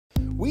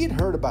We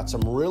had heard about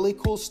some really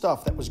cool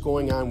stuff that was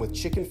going on with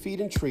chicken feed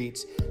and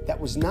treats that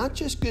was not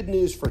just good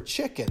news for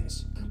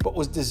chickens, but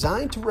was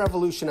designed to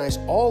revolutionize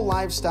all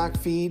livestock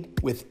feed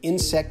with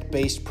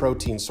insect-based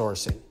protein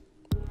sourcing.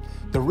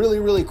 The really,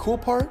 really cool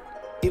part?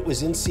 It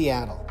was in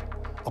Seattle,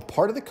 a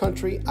part of the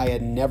country I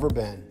had never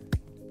been.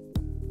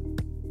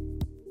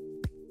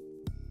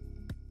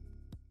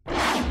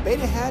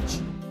 Beta Hatch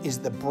is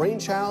the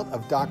brainchild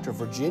of Dr.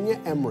 Virginia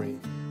Emery,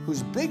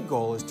 whose big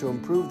goal is to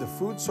improve the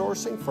food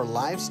sourcing for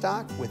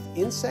livestock with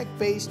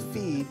insect-based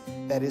feed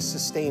that is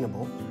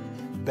sustainable,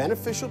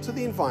 beneficial to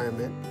the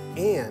environment,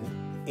 and,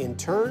 in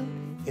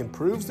turn,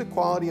 improves the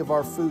quality of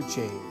our food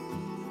chain.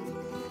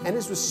 And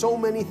as with so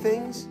many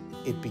things,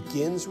 it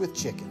begins with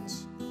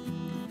chickens.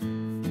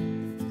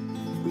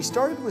 We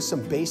started with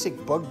some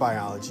basic bug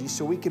biology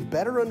so we could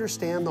better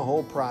understand the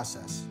whole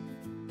process.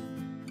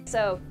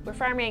 So we're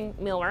farming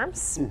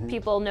mealworms.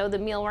 People know the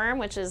mealworm,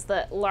 which is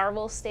the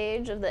larval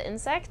stage of the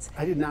insect.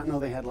 I did not know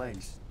they had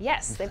legs.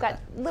 Yes, they've got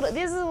little,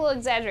 this is a little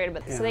exaggerated,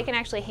 but so they can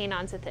actually hang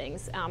on to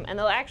things. And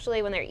they'll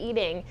actually, when they're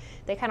eating,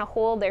 they kind of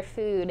hold their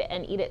food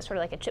and eat it sort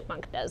of like a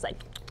chipmunk does,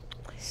 like.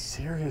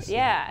 Seriously?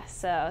 Yeah,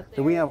 so.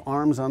 Do we have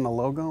arms on the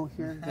logo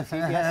here?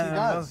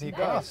 Yes, he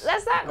does.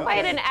 That's not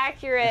quite an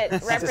accurate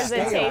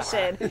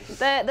representation.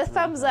 The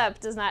thumbs up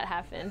does not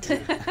happen.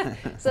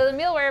 So the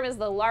mealworm is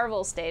the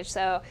larval stage.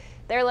 So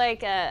they're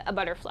like a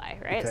butterfly,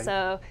 right? Okay.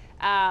 So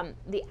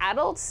the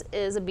adult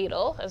is a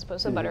beetle as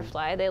opposed to a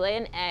butterfly. They lay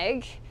an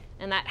egg,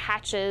 and that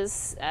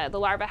hatches, the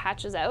larva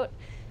hatches out,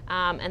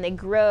 and they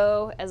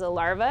grow as a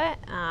larva.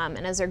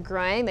 And as they're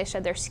growing, they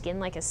shed their skin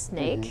like a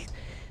snake.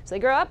 So they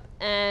grow up,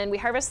 and we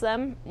harvest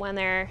them when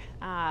they're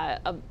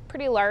a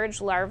pretty large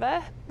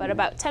larva, but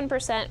about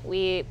 10%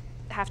 we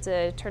have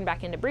to turn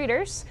back into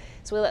breeders.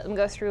 So we let them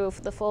go through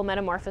the full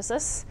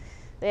metamorphosis.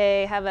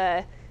 They have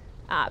a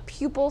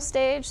pupal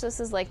stage. This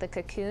is like the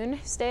cocoon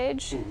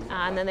stage,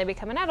 and then they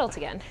become an adult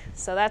again.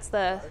 So that's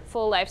the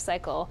full life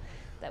cycle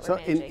that we're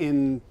managing. So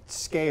in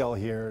scale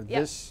here,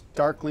 this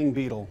Darkling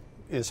Beetle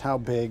is how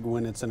big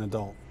when it's an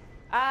adult?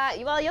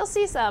 Well, you'll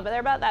see some, but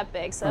they're about that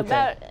big. So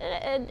about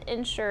an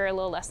inch or a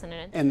little less than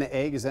an inch. And the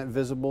egg, is that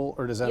visible,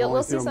 or does that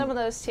We'll see some of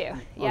those too.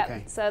 Yep.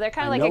 Okay. So they're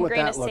kind of like a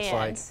grain of sand. I know what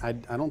that looks like.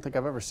 I don't think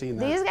I've ever seen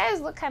that. These guys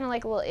look kind of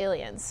like little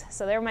aliens.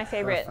 So they're my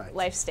favorite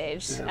life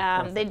stage.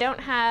 Yeah, they don't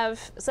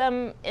have,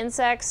 some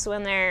insects,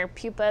 when they're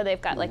pupa,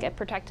 they've got like a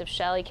protective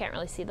shell. You can't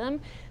really see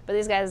them. But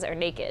these guys are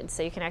naked,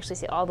 so you can actually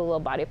see all the little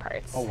body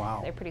parts. Oh,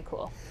 wow. They're pretty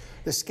cool.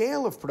 The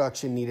scale of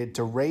production needed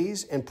to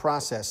raise and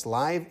process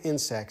live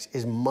insects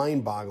is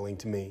mind-boggling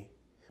to me.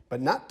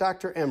 But not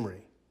Dr.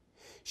 Emery.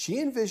 She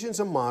envisions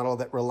a model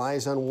that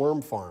relies on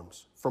worm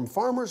farms, from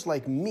farmers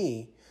like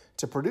me,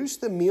 to produce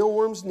the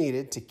mealworms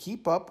needed to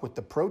keep up with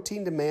the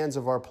protein demands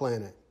of our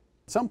planet.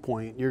 At some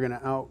point, you're going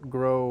to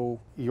outgrow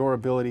your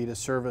ability to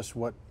service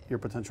what your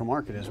potential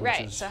market is.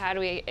 Right, so how do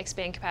we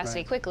expand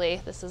capacity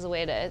quickly? This is a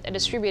way to, a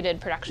distributed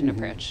production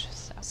approach.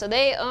 So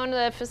they own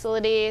the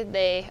facility,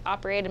 they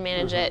operate and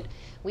manage it,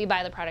 we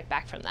buy the product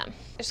back from them.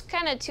 There's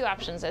kind of two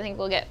options. I think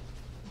we'll get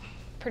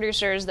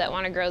producers that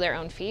want to grow their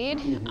own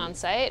feed on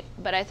site,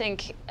 but I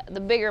think the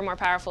bigger, more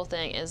powerful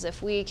thing is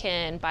if we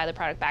can buy the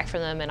product back from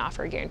them and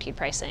offer guaranteed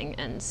pricing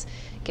and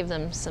give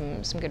them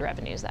some good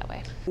revenues that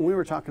way. We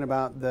were talking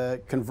about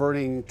the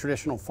converting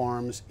traditional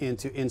farms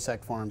into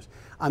insect farms.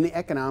 On the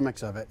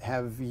economics of it,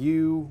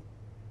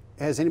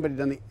 has anybody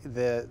done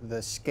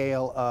the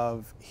scale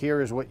of here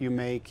is what you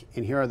make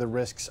and here are the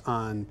risks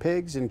on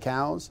pigs and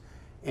cows,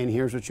 and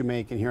here's what you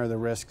make and here are the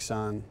risks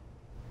on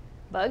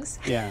bugs?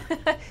 Yeah.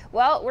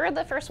 Well, we're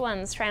the first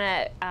ones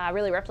trying to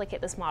really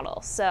replicate this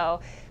model. So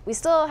we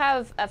still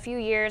have a few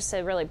years to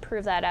really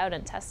prove that out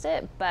and test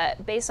it,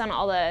 but based on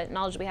all the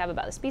knowledge we have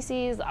about the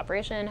species, the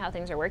operation, how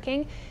things are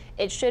working,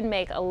 it should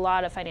make a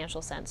lot of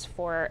financial sense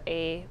for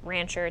a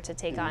rancher to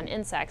take on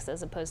insects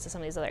as opposed to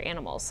some of these other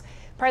animals.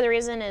 Part of the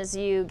reason is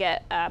you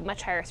get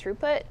much higher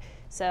throughput.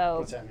 So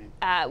what's that mean?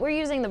 We're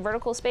using the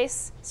vertical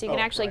space, so you can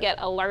actually get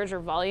a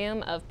larger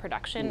volume of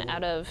production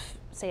out of,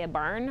 say, a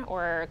barn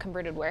or a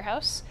converted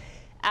warehouse.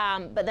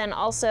 But then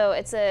also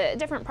it's a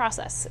different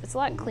process. It's a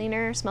lot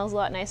cleaner, smells a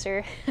lot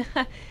nicer.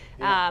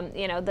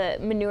 You know, the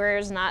manure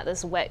is not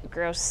this wet,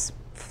 gross,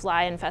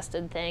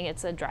 fly-infested thing.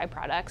 It's a dry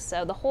product.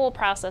 So the whole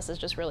process is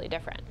just really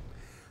different.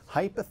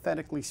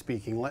 Hypothetically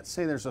speaking, let's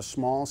say there's a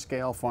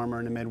small-scale farmer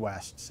in the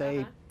Midwest,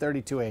 say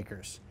 32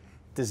 acres.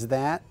 Does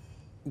that,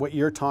 what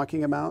you're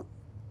talking about,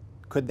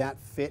 could that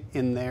fit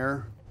in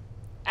there?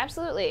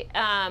 Absolutely.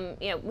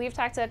 You know, we've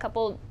talked to a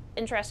couple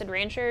interested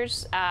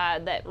ranchers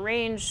that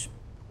range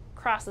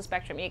across the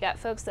spectrum. You got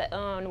folks that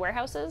own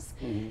warehouses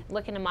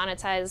looking to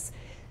monetize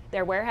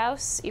their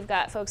warehouse. You've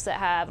got folks that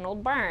have an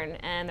old barn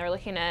and they're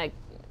looking to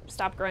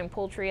stop growing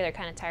poultry. They're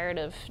kind of tired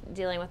of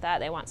dealing with that.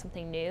 They want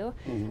something new.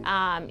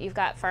 You've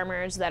got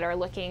farmers that are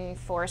looking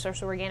for a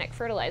source of organic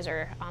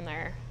fertilizer on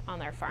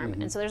their farm.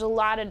 And so there's a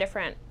lot of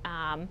different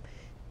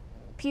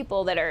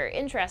people that are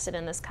interested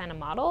in this kind of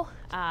model.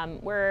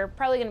 We're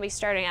probably going to be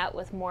starting out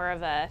with more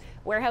of a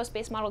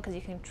warehouse-based model because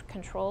you can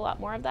control a lot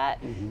more of that.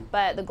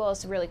 But the goal is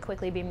to really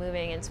quickly be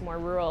moving into more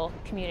rural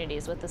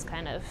communities with this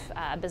kind of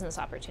business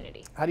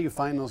opportunity. How do you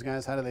find those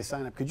guys? How do they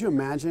sign up? Could you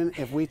imagine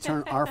if we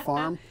turn our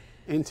farm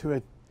into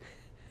a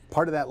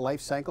part of that life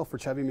cycle for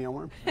Chubby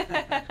Mealworm?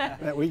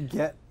 That we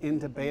get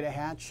into beta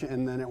hatch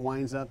and then it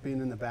winds up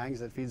being in the bags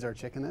that feeds our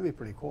chicken? That'd be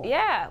pretty cool.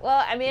 Yeah,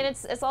 well, I mean,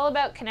 it's all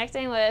about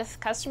connecting with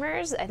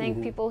customers. I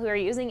think people who are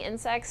using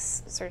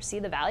insects sort of see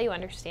the value,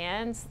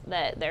 understand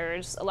that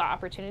there's a lot of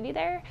opportunity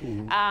there.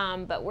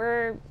 But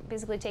we're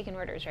basically taking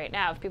orders right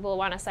now. If people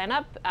want to sign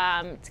up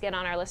to get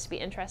on our list to be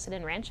interested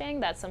in ranching,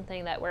 that's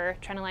something that we're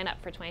trying to line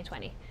up for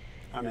 2020.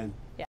 I'm in.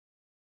 Yeah.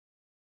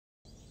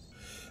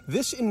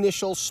 This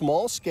initial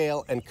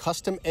small-scale and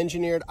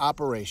custom-engineered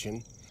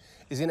operation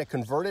is in a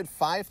converted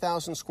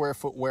 5,000 square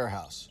foot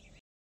warehouse.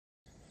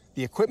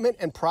 The equipment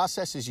and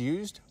processes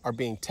used are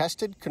being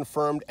tested,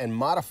 confirmed, and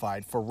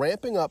modified for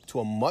ramping up to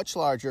a much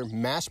larger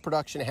mass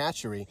production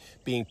hatchery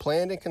being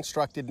planned and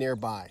constructed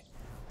nearby.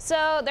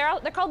 So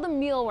they're called the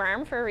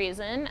mealworm for a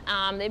reason.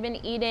 They've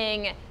been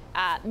eating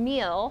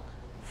meal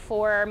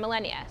for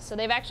millennia. So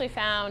they've actually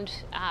found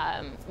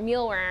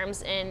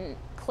mealworms in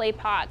clay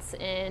pots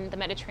in the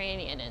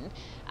Mediterranean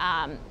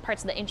and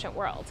parts of the ancient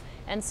world.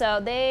 And so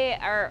they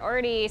are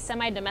already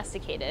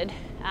semi-domesticated,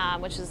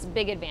 which is a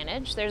big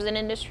advantage. There's an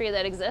industry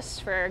that exists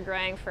for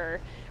growing for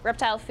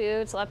reptile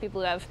foods. A lot of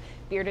people who have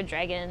bearded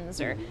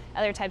dragons or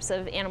other types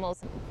of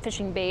animals,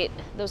 fishing bait,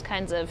 those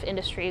kinds of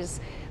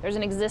industries. There's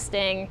an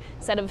existing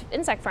set of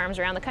insect farms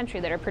around the country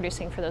that are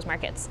producing for those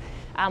markets.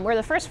 We're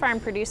the first farm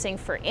producing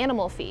for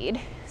animal feed,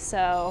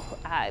 so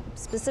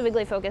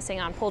specifically focusing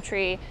on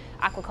poultry,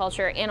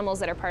 aquaculture, animals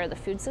that are part of the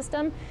food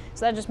system.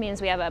 So that just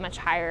means we have a much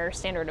higher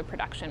standard of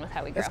production with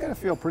how we grow. It's got to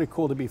feel pretty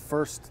cool to be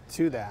first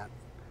to that,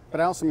 but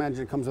I also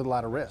imagine it comes with a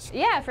lot of risk.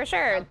 Yeah, for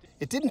sure.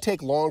 It didn't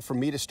take long for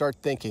me to start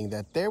thinking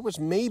that there was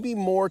maybe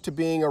more to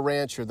being a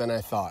rancher than I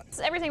thought.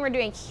 So everything we're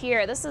doing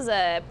here, this is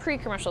a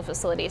pre-commercial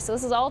facility, so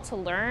this is all to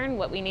learn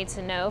what we need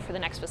to know for the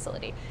next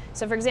facility.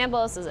 So for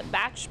example, this is a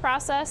batch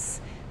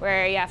process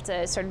where you have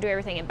to sort of do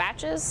everything in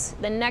batches.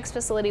 The next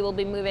facility will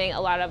be moving a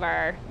lot of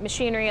our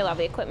machinery, a lot of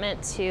the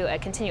equipment to a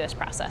continuous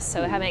process,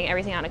 so having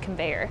everything on a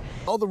conveyor.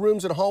 All the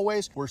rooms and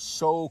hallways were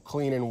so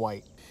clean and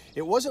white.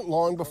 It wasn't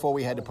long before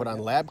we had to put on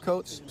lab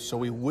coats so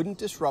we wouldn't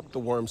disrupt the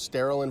worm's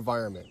sterile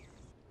environment.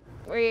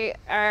 We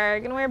are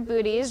going to wear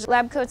booties,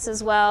 lab coats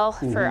as well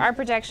for our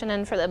protection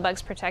and for the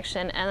bugs'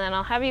 protection, and then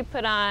I'll have you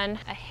put on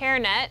a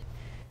hairnet.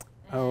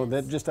 Oh,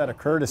 that just out of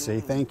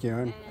courtesy, thank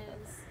you.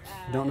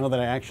 I don't know that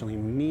I actually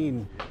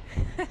need.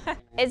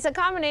 It's a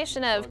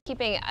combination of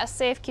keeping us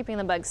safe, keeping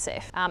the bugs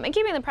safe, and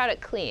keeping the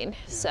product clean.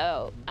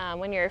 So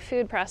when you're a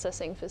food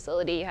processing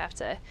facility, you have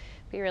to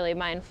be really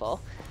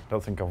mindful. I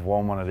don't think I've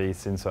worn one of these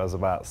since I was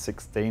about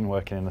 16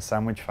 working in a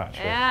sandwich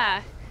factory.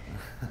 Yeah.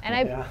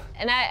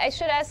 And I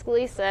should ask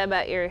Lisa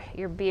about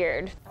your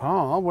beard.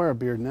 Oh, I'll wear a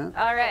beard net.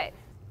 All right.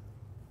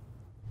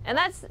 And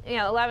that's, you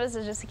know, a lot of this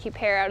is just to keep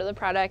hair out of the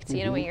product.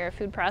 You know, when you're a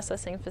food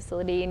processing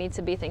facility, you need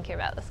to be thinking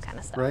about this kind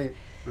of stuff. Right,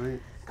 right.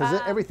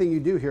 Because everything you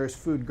do here is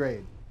food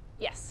grade.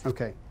 Yes.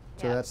 Okay,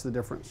 so that's the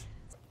difference.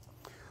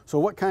 So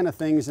what kind of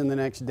things in the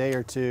next day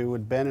or two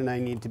would Ben and I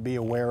need to be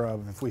aware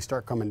of if we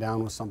start coming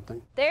down with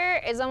something? There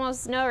is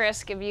almost no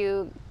risk of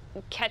you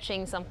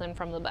catching something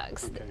from the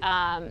bugs.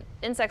 Okay.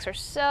 Insects are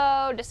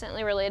so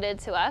distantly related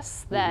to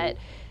us that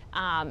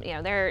you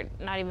know, they're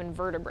not even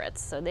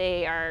vertebrates, so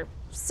they are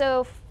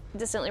so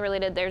distantly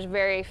related. There's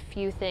very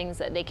few things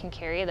that they can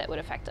carry that would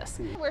affect us.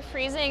 We're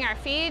freezing our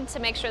feed to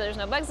make sure there's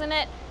no bugs in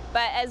it,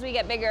 but as we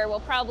get bigger, we'll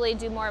probably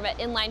do more of an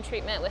inline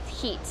treatment with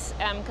heat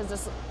because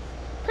it's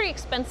pretty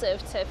expensive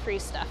to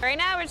freeze stuff. Right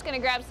now, we're just going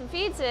to grab some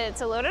feed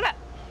to load it up.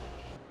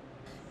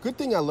 Good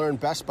thing I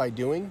learned best by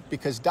doing,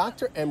 because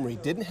Dr. Emery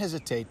didn't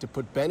hesitate to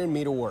put Ben and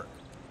me to work.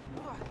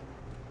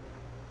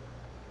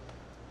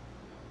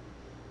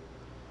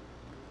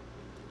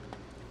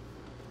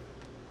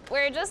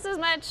 We're just as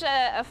much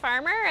a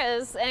farmer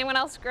as anyone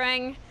else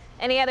growing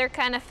any other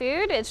kind of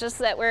food. It's just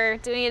that we're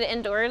doing it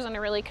indoors in a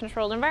really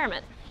controlled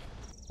environment.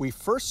 We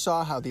first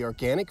saw how the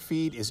organic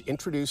feed is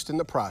introduced in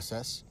the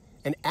process,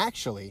 and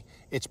actually,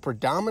 it's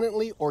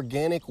predominantly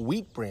organic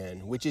wheat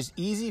bran, which is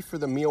easy for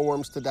the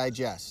mealworms to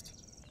digest.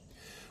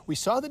 We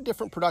saw the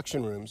different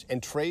production rooms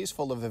and trays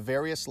full of the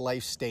various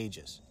life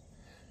stages.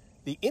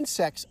 The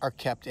insects are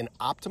kept in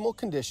optimal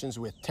conditions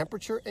with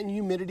temperature and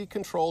humidity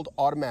controlled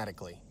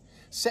automatically,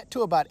 set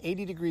to about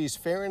 80 degrees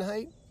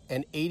Fahrenheit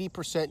and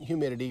 80%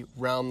 humidity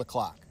round the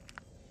clock.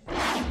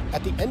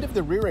 At the end of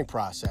the rearing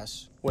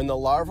process, when the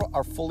larvae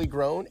are fully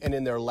grown and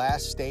in their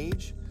last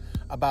stage,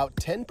 about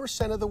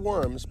 10% of the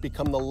worms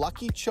become the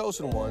lucky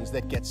chosen ones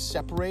that get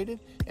separated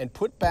and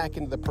put back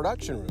into the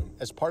production room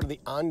as part of the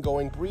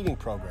ongoing breeding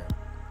program.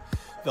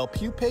 They'll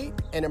pupate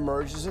and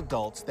emerge as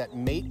adults that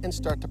mate and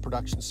start the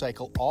production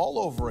cycle all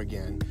over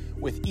again,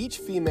 with each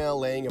female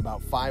laying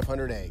about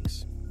 500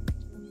 eggs.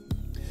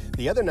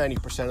 The other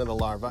 90% of the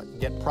larvae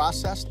get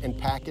processed and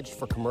packaged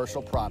for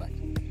commercial product.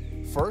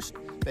 First,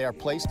 They are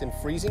placed in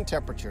freezing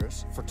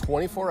temperatures for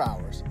 24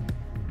 hours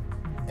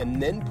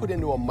and then put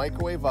into a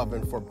microwave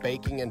oven for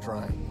baking and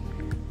drying.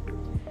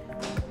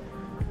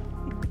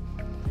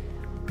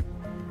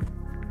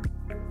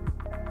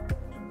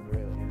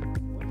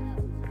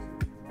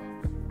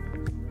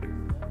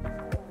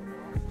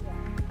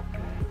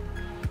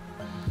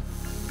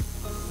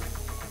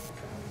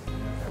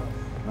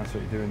 That's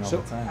what you're doing all the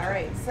time. All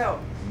right,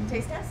 so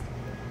taste test.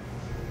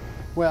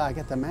 Well, I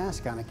got the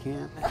mask on, I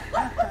can't.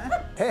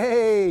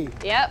 Hey!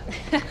 Yep.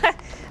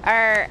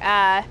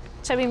 Our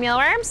Chubby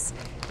Mealworms.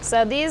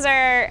 So these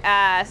are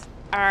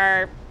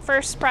our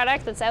first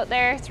product that's out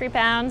there, 3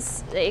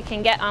 pounds, that you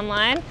can get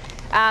online.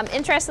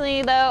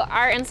 Interestingly though,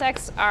 our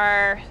insects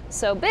are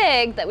so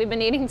big that we've been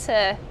needing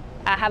to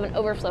have an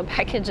overflow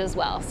package as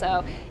well.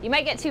 So you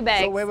might get 2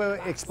 bags. So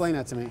wait, explain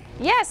that to me.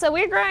 Yeah, so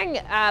we're growing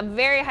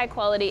very high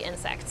quality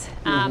insects,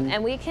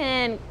 and we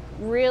can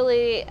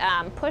really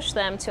push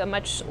them to a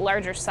much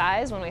larger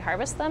size when we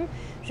harvest them,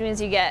 which means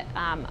you get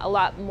a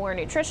lot more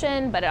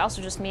nutrition, but it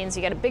also just means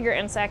you get a bigger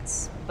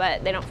insect,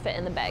 but they don't fit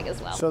in the bag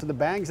as well. So the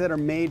bags that are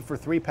made for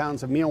 3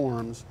 pounds of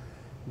mealworms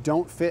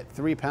don't fit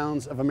 3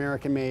 pounds of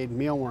American-made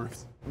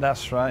mealworms.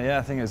 That's right, yeah,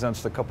 I think it was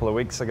just a couple of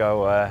weeks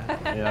ago, I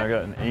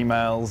got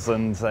emails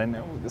and saying,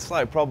 oh, a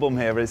slight problem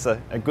here, but it's a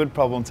good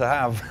problem to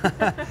have.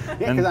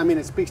 Yeah, because I mean,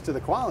 it speaks to the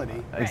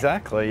quality.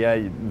 Exactly,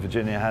 yeah,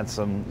 Virginia had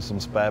some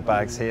spare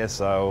bags here,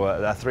 so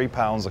our 3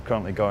 pounds are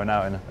currently going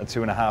out in a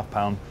 2.5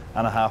 pound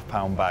and a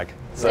half-pound bag.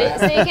 So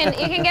you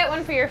can get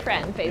one for your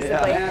friend,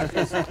 basically. Yeah,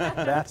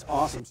 that's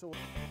awesome.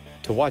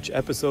 To watch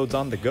episodes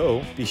on the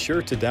go, be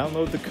sure to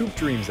download the Coop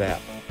Dreams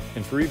app.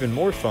 And for even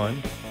more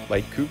fun,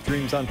 like Coop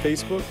Dreams on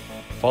Facebook,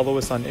 follow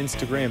us on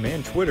Instagram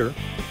and Twitter,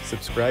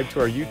 subscribe to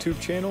our YouTube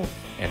channel,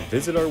 and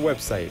visit our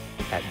website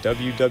at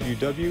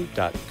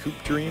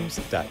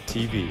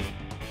www.coopdreams.tv.